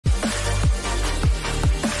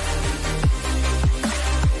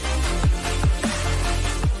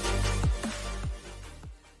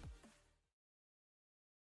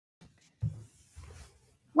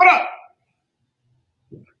What up?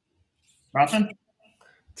 Nothing?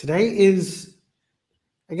 Today is,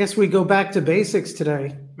 I guess we go back to basics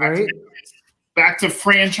today, right? Back to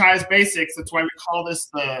franchise basics. That's why we call this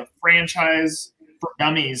the Franchise for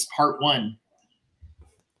Dummies Part 1.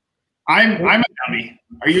 I'm a dummy.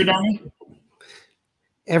 Are you a dummy?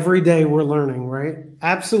 Every day we're learning, right?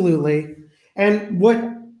 Absolutely. And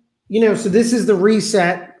so this is the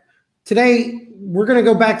reset. Today, we're going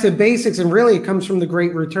to go back to basics, and really it comes from the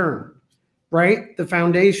Great Return, right? The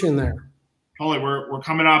foundation there. Holy, we're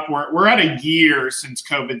coming up. We're at a year since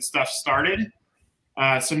COVID stuff started.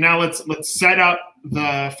 So now let's set up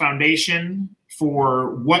the foundation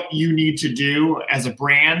for what you need to do as a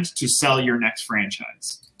brand to sell your next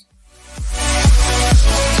franchise.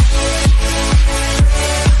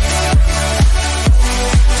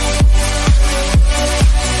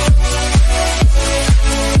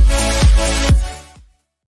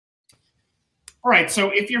 All right, so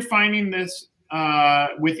if you're finding this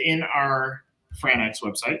within our Franex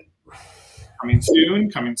website, coming soon.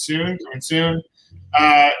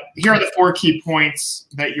 Here are the 4 key points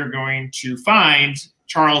that you're going to find.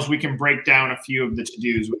 Charles, we can break down a few of the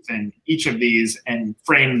to-dos within each of these and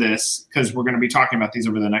frame this because we're going to be talking about these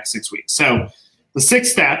over the next 6 weeks. So the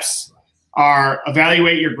 6 steps are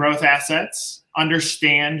evaluate your growth assets,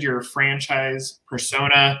 understand your franchise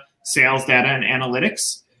persona, sales data, and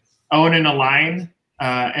analytics, own and align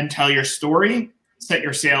and tell your story, set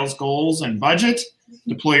your sales goals and budget,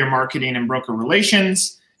 deploy your marketing and broker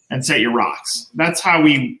relations, and set your rocks. That's how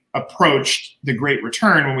we approached the Great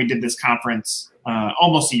Return when we did this conference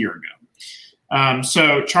almost a year ago.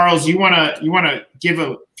 So Charles, you wanna give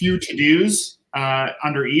a few to-dos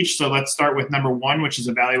under each. So let's start with number 1, which is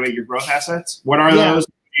evaluate your growth assets. What are those?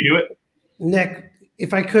 How do you do it? Nick,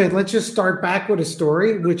 if I could, let's just start back with a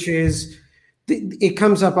story, which is it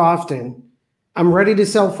comes up often. I'm ready to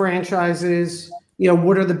sell franchises.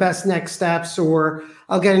 What are the best next steps? Or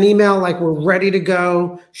I'll get an email like, we're ready to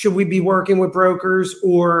go. Should we be working with brokers?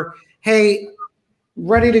 Or, hey,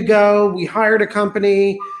 ready to go. We hired a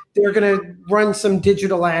company. They're going to run some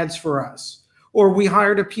digital ads for us. Or we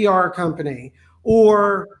hired a PR company.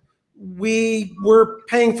 Or we were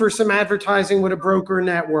paying for some advertising with a broker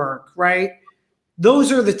network, right?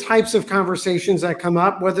 Those are the types of conversations that come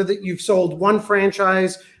up, whether that you've sold 1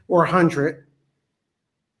 franchise or 100.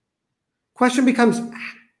 Question becomes,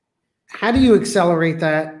 how do you accelerate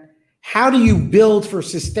that? How do you build for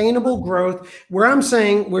sustainable growth? Where I'm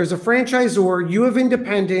saying, whereas a franchisor, you have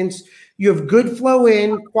independence, you have good flow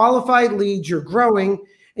in, qualified leads, you're growing,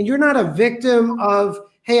 and you're not a victim of,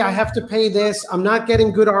 hey, I have to pay this, I'm not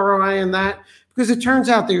getting good ROI on that, because it turns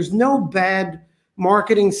out there's no bad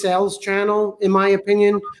marketing sales channel, in my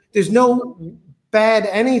opinion. There's no bad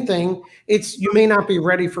anything. It's you may not be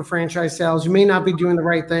ready for franchise sales. You may not be doing the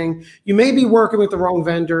right thing. You may be working with the wrong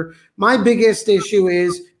vendor. My biggest issue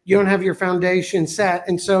is you don't have your foundation set.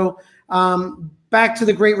 And so back to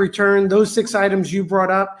the Great Return, those 6 items you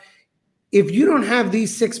brought up, if you don't have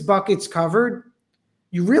these 6 buckets covered,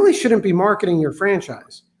 you really shouldn't be marketing your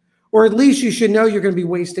franchise. Or at least you should know you're going to be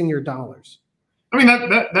wasting your dollars. I mean,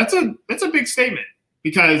 that's a big statement,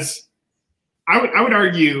 because I would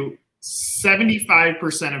argue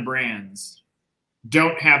 75% of brands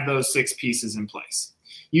don't have those 6 pieces in place.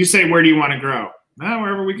 You say, where do you want to grow?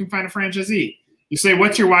 Wherever we can find a franchisee. You say,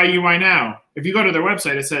 what's your why you why now? If you go to their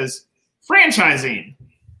website, it says franchising.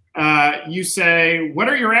 You say, what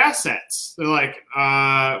are your assets? They're like,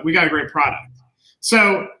 we got a great product.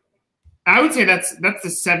 So I would say that's the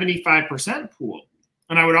 75% pool.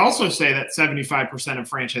 And I would also say that 75% of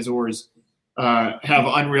franchisors have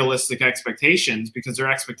unrealistic expectations, because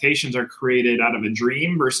their expectations are created out of a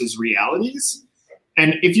dream versus realities.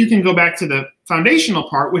 And if you can go back to the foundational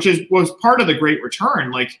part, which was part of the Great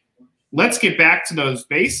Return, like, let's get back to those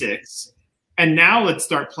basics, and now let's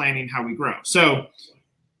start planning how we grow. So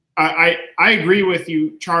I agree with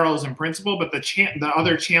you, Charles, in principle, but the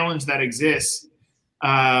other challenge that exists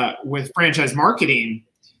with franchise marketing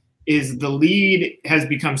is the lead has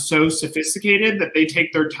become so sophisticated that they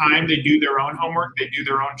take their time, they do their own homework, they do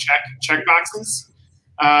their own check boxes.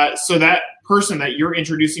 So that person that you're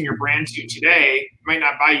introducing your brand to today might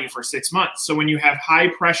not buy you for 6 months. So when you have high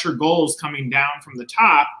pressure goals coming down from the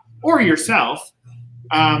top, or yourself,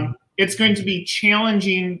 it's going to be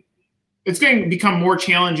challenging. It's going to become more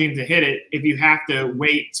challenging to hit it if you have to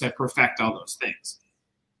wait to perfect all those things.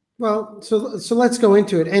 Well, so let's go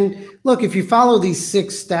into it. And look, if you follow these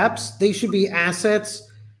 6 steps, they should be assets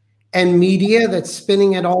and media that's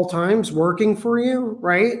spinning at all times, working for you,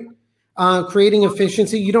 right? Creating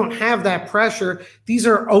efficiency. You don't have that pressure. These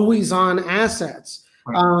are always on assets.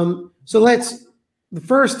 Right. So let's the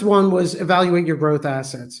first one was evaluate your growth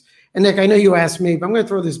assets. And Nick, I know you asked me, but I'm going to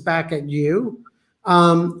throw this back at you.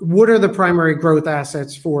 What are the primary growth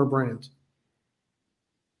assets for a brand?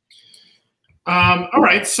 All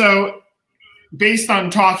right. So based on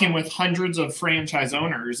talking with hundreds of franchise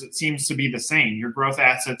owners, it seems to be the same. Your growth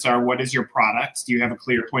assets are, what is your product? Do you have a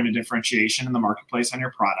clear point of differentiation in the marketplace on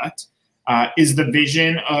your product? Is the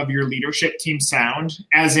vision of your leadership team sound?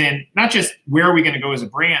 As in, not just where are we going to go as a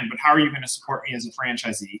brand, but how are you going to support me as a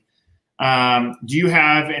franchisee? Do you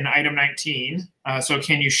have an item 19? So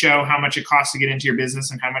can you show how much it costs to get into your business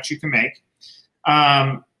and how much you can make?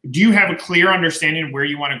 Do you have a clear understanding of where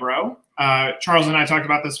you want to grow? Charles and I talked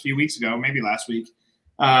about this a few weeks ago, maybe last week,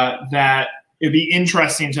 that it'd be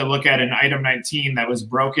interesting to look at an item 19 that was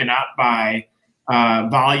broken up by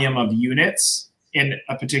volume of units in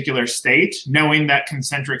a particular state, knowing that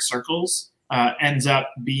concentric circles ends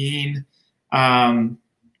up being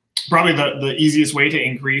probably the easiest way to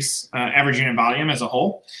increase average unit volume as a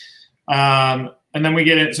whole. And then we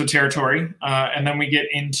get into territory, and then we get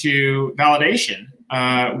into validation.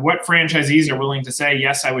 What franchisees are willing to say,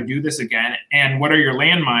 yes, I would do this again? And what are your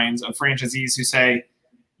landmines of franchisees who say,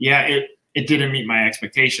 yeah, it didn't meet my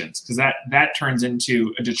expectations? Because that turns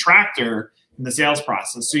into a detractor in the sales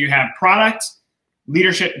process. So you have product,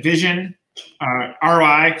 leadership, vision,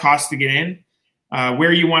 ROI, cost to get in,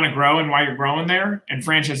 where you want to grow and why you're growing there, and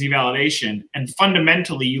franchisee validation. And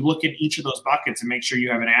fundamentally, you look at each of those buckets and make sure you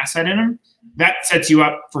have an asset in them. That sets you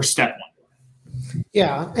up for step one.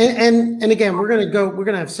 Yeah. And again, we're going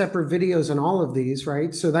to have separate videos on all of these,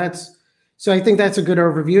 right? So I think that's a good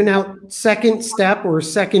overview. Now, second step or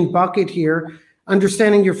second bucket here,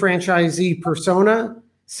 understanding your franchisee persona,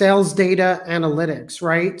 sales data, analytics,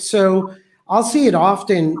 right? So I'll see it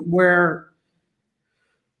often where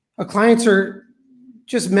clients are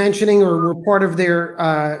just mentioning or we're part of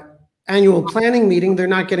their annual planning meeting, they're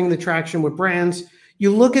not getting the traction with brands.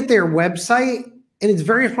 You look at their website and it's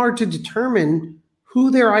very hard to determine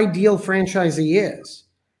who their ideal franchisee is,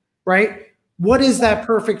 right? What is that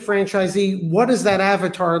perfect franchisee? What does that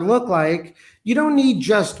avatar look like? You don't need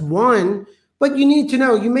just one, but you need to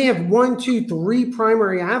know you may have 1, 2, 3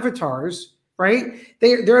 primary avatars, right?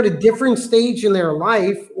 They're at a different stage in their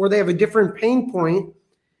life or they have a different pain point.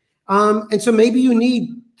 And so maybe you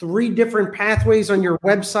need 3 different pathways on your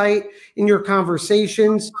website in your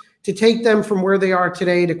conversations to take them from where they are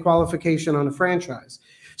today to qualification on a franchise.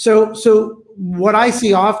 So what I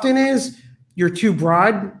see often is you're too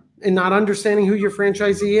broad in not understanding who your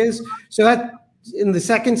franchisee is. So that in the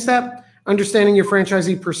second step, understanding your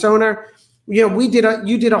franchisee persona. You know,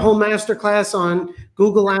 you did a whole masterclass on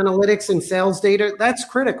Google Analytics and sales data. That's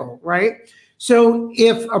critical, right? So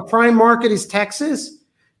if a prime market is Texas,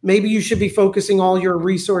 maybe you should be focusing all your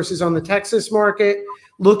resources on the Texas market,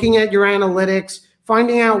 looking at your analytics,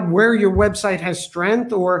 finding out where your website has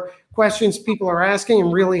strength or questions people are asking,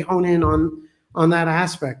 and really hone in on that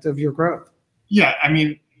aspect of your growth. Yeah, I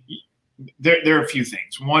mean, there are a few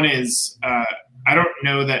things. One is I don't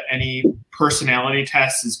know that any personality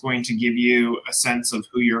test is going to give you a sense of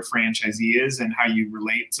who your franchisee is and how you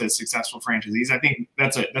relate to successful franchisees. I think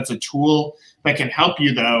that's a tool that can help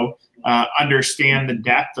you, though, understand the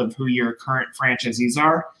depth of who your current franchisees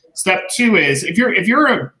are. Step 2 is if you're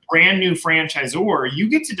a brand new franchisor, you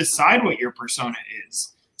get to decide what your persona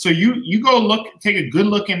is. So you go take a good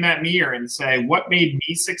look in that mirror and say, what made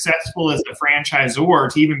me successful as a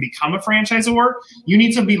franchisor to even become a franchisor? You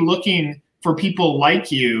need to be looking for people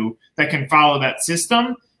like you that can follow that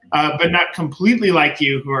system, but not completely like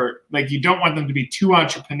you, who are like, you don't want them to be too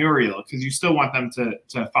entrepreneurial because you still want them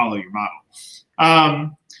to follow your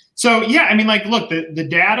model. So yeah, I mean, like, look, the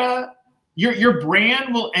data, your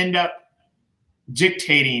brand will end up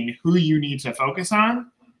dictating who you need to focus on.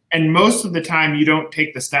 And most of the time, you don't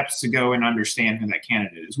take the steps to go and understand who that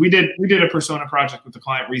candidate is. We did a persona project with a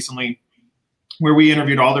client recently where we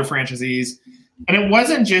interviewed all their franchisees. And it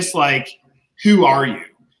wasn't just like, who are you?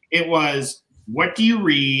 It was, what do you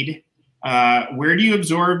read? Where do you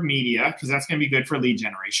absorb media? Because that's going to be good for lead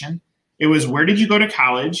generation. It was, where did you go to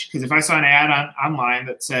college? Because if I saw an ad online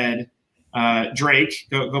that said, Drake,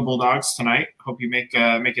 go Bulldogs tonight. Hope you make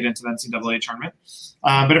it into the NCAA tournament.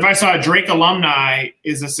 But if I saw a Drake alumni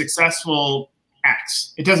is a successful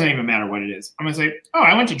X, it doesn't even matter what it is. I'm gonna say, oh,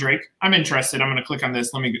 I went to Drake. I'm interested. I'm gonna click on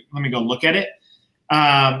this. Let me go look at it.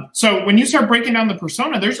 So when you start breaking down the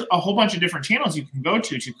persona, there's a whole bunch of different channels you can go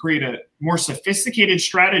to create a more sophisticated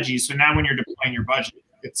strategy. So now when you're deploying your budget,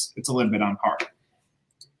 it's a little bit on par.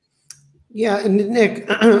 Yeah, and Nick,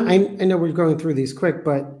 I know we're going through these quick,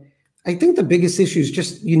 but I think the biggest issue is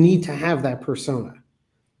just you need to have that persona.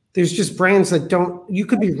 There's just brands that don't, you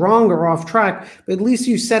could be wrong or off track, but at least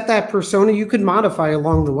you set that persona, you could modify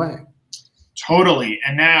along the way. Totally.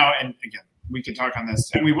 And now, and again, we could talk on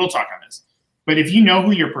this, and we will talk on this, but if you know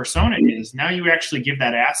who your persona is, now you actually give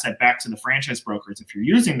that asset back to the franchise brokers if you're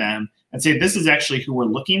using them and say, this is actually who we're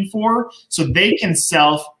looking for. So they can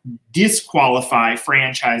self-disqualify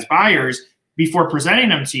franchise buyers before presenting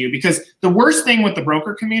them to you. Because the worst thing with the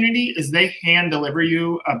broker community is they hand deliver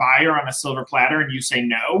you a buyer on a silver platter and you say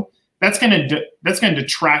no. That's going to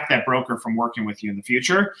detract that broker from working with you in the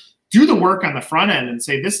future. Do the work on the front end and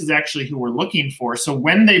say, this is actually who we're looking for. So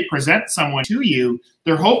when they present someone to you,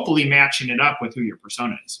 they're hopefully matching it up with who your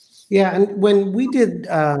persona is. Yeah. And when we did,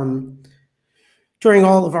 during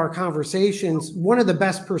all of our conversations, one of the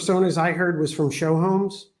best personas I heard was from show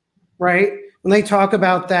homes, right? When they talk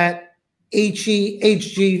about that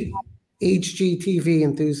HGTV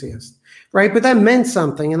enthusiast, right? But that meant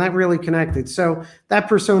something and that really connected. So that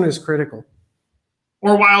persona is critical.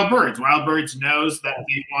 Or Wild Birds. Wild Birds knows that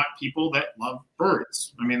they want people that love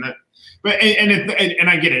birds. I mean, that, but and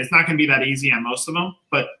I get it. It's not going to be that easy on most of them,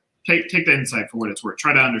 but take the insight for what it's worth.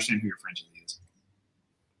 Try to understand who your franchisee is.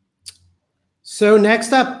 So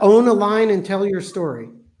next up, own a line and tell your story.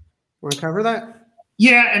 Want to cover that?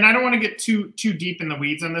 Yeah, and I don't want to get too deep in the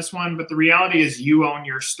weeds on this one, but the reality is you own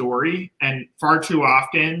your story, and far too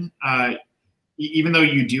often, even though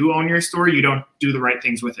you do own your story, you don't do the right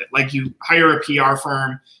things with it. Like you hire a PR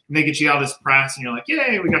firm, and they get you all this press, and you're like,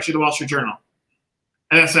 yay, we got you the Wall Street Journal.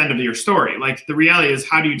 And that's the end of your story. Like the reality is,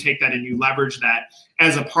 how do you take that and you leverage that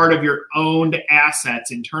as a part of your owned assets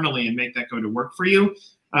internally and make that go to work for you?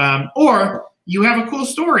 Or you have a cool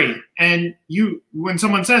story, and when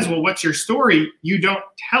someone says, well, what's your story? You don't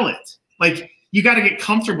tell it. Like you got to get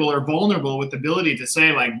comfortable or vulnerable with the ability to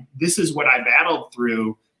say, like, this is what I battled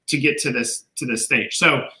through to get to this stage.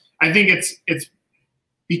 So I think it's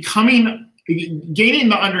gaining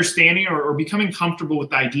the understanding or becoming comfortable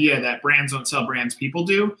with the idea that brands don't sell brands, people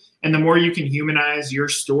do. And the more you can humanize your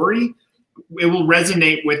story, it will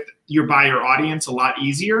resonate with your buyer audience a lot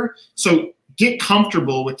easier. So get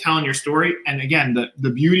comfortable with telling your story. And again, the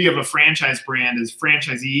beauty of a franchise brand is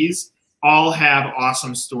franchisees all have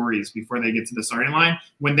awesome stories before they get to the starting line.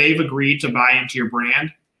 When they've agreed to buy into your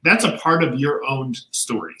brand, that's a part of your own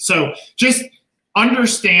story. So just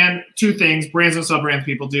understand two things: brands don't sell brands,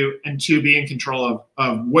 people do. And two, be in control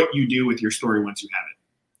of what you do with your story once you have it.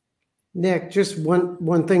 Nick, just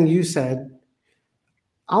one thing you said.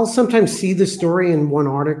 I'll sometimes see the story in one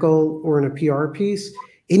article or in a PR piece.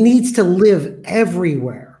 It needs to live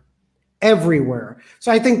everywhere.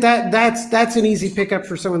 So I think that's an easy pickup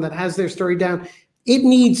for someone that has their story down. It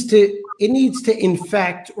needs to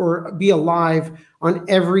infect or be alive on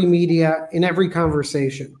every media, in every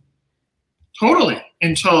conversation. Totally.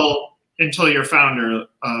 Until your founder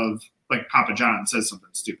of like Papa John says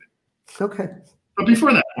something stupid. Okay. But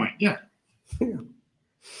before that point, yeah.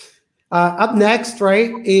 Up next,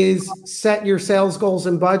 right, is set your sales goals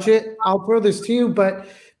and budget. I'll throw this to you, but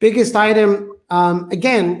biggest item,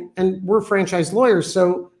 again, and we're franchise lawyers,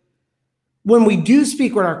 so when we do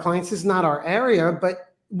speak with our clients, this is not our area,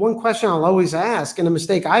 but one question I'll always ask, and a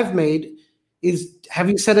mistake I've made, is have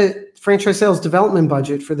you set a franchise sales development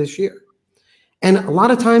budget for this year? And a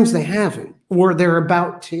lot of times they haven't, or they're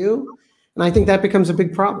about to, and I think that becomes a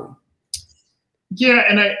big problem. Yeah,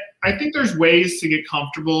 and I think there's ways to get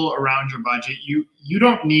comfortable around your budget. You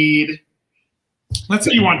don't need, let's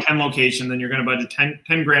say you want 10 locations, then you're going to budget 10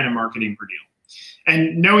 grand in marketing per deal.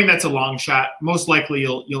 And knowing that's a long shot, most likely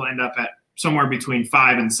you'll end up at somewhere between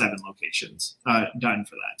 5 and 7 locations done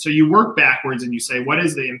for that. So you work backwards and you say, what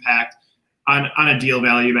is the impact on a deal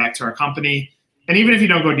value back to our company? And even if you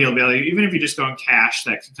don't go deal value, even if you just go in cash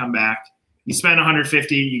that can come back, you spend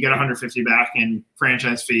 150, you get 150 back in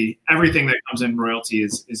franchise fee. Everything that comes in royalty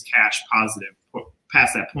is cash positive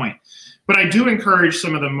past that point. But I do encourage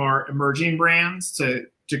some of the more emerging brands to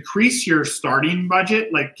decrease your starting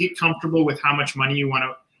budget, like get comfortable with how much money you want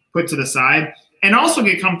to put to the side, and also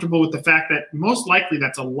get comfortable with the fact that most likely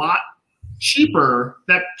that's a lot cheaper.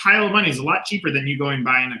 That pile of money is a lot cheaper than you going and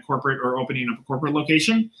buying a corporate or opening up a corporate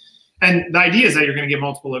location. And the idea is that you're going to get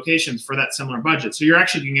multiple locations for that similar budget. So you're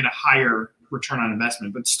actually going to get a higher return on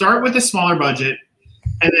investment. But start with a smaller budget,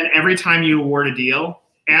 and then every time you award a deal,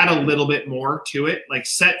 add a little bit more to it. Like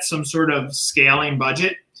set some sort of scaling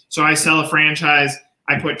budget. So I sell a franchise,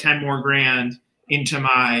 I put 10 more grand into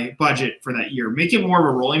my budget for that year. Make it more of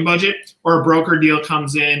a rolling budget. Or a broker deal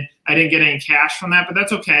comes in, I didn't get any cash from that, but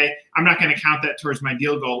that's okay. I'm not going to count that towards my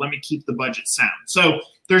deal goal. Let me keep the budget sound. So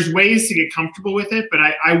there's ways to get comfortable with it, but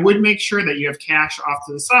I would make sure that you have cash off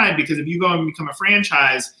to the side, because if you go and become a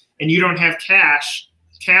franchise and you don't have cash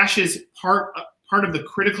cash is part of the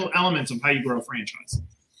critical elements of how you grow a franchise.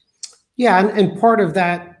 Yeah, and part of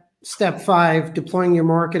that step 5, deploying your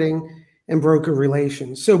marketing and broker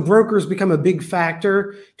relations. So brokers become a big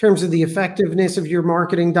factor in terms of the effectiveness of your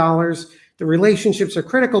marketing dollars. The relationships are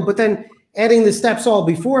critical, but then adding the steps all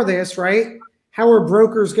before this, right? How are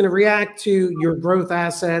brokers going to react to your growth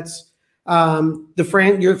assets, your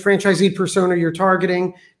franchisee persona you're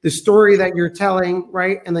targeting, the story that you're telling,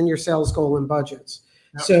 right? And then your sales goal and budgets.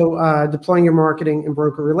 Yep. So deploying your marketing and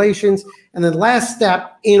broker relations. And then last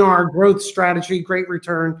step in our growth strategy, great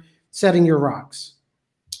return, setting your rocks.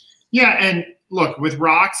 Yeah, and look, with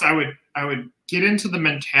rocks, I would get into the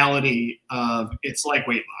mentality of it's like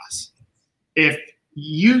weight loss. If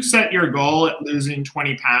you set your goal at losing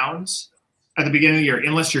 20 pounds at the beginning of the year,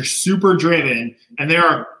 unless you're super driven, and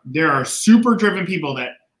there are super driven people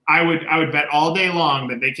that I would bet all day long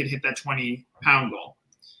that they could hit that 20-pound goal.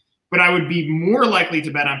 But I would be more likely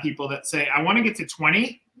to bet on people that say, I want to get to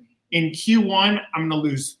 20. In Q1, I'm going to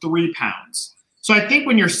lose 3 pounds. So I think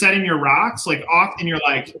when you're setting your rocks, like often you're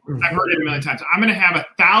like, I've heard it a million times, I'm going to have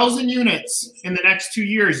 1,000 units in the next 2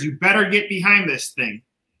 years. You better get behind this thing.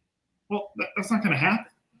 Well, that's not going to happen.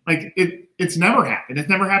 Like it's never happened. It's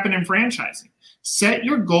never happened in franchising. Set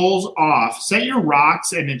your goals off, set your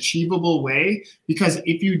rocks in an achievable way, because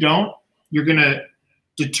if you don't, you're going to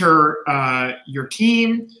deter your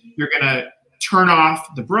team. You're going to turn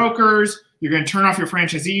off the brokers. You're going to turn off your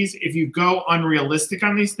franchisees if you go unrealistic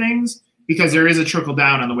on these things, because there is a trickle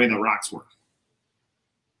down on the way the rocks work.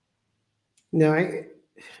 No, and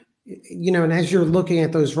as you're looking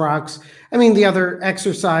at those rocks, I mean, the other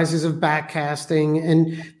exercises of backcasting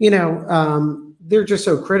and, they're just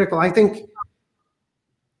so critical. I think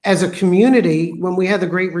as a community, when we had the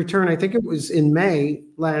great return, I think it was in May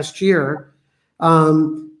last year,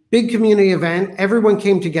 big community event, everyone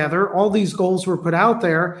came together, all these goals were put out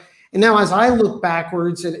there. And now as I look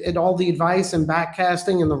backwards at all the advice and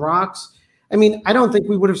backcasting and the rocks, I mean, I don't think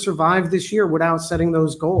we would have survived this year without setting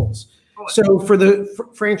those goals. So for the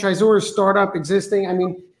franchisors, startup, existing, I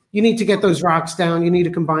mean, you need to get those rocks down. You need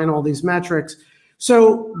to combine all these metrics.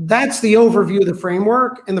 So that's the overview of the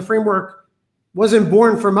framework. And the framework wasn't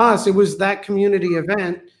born from us. It was that community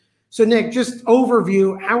event. So Nick, just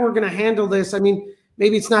overview how we're going to handle this. I mean,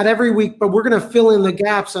 maybe it's not every week, but we're going to fill in the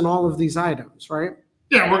gaps on all of these items, right?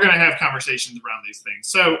 Yeah, we're going to have conversations around these things.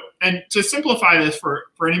 So, and to simplify this for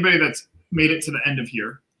anybody that's made it to the end of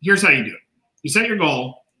here, here's how you do it. You set your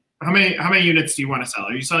goal. How many units do you want to sell?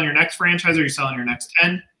 Are you selling your next franchise, or are you selling your next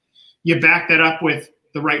 10? You back that up with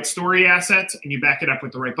the right story assets, and you back it up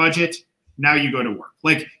with the right budget. Now you go to work.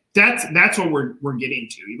 Like that's what we're getting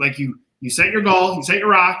to. Like you set your goal, you set your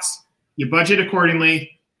rocks, you budget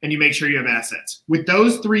accordingly, and you make sure you have assets. With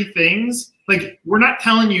those 3 things, like we're not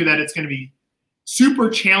telling you that it's going to be super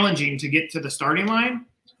challenging to get to the starting line.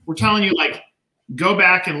 We're telling you, like, go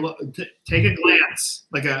back and look, take a glance,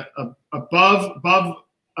 like a above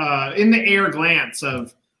in the air glance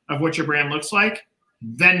of what your brand looks like,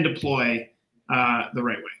 then deploy the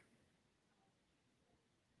right way.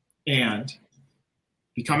 And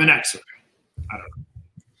become an expert. I don't know.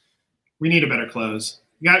 We need a better close.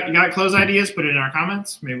 You got close ideas? Put it in our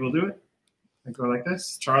comments. Maybe we'll do it. I go like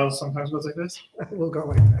this. Charles sometimes goes like this. We'll go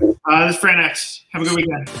like that. This is Fran X. Have a good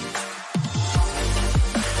weekend.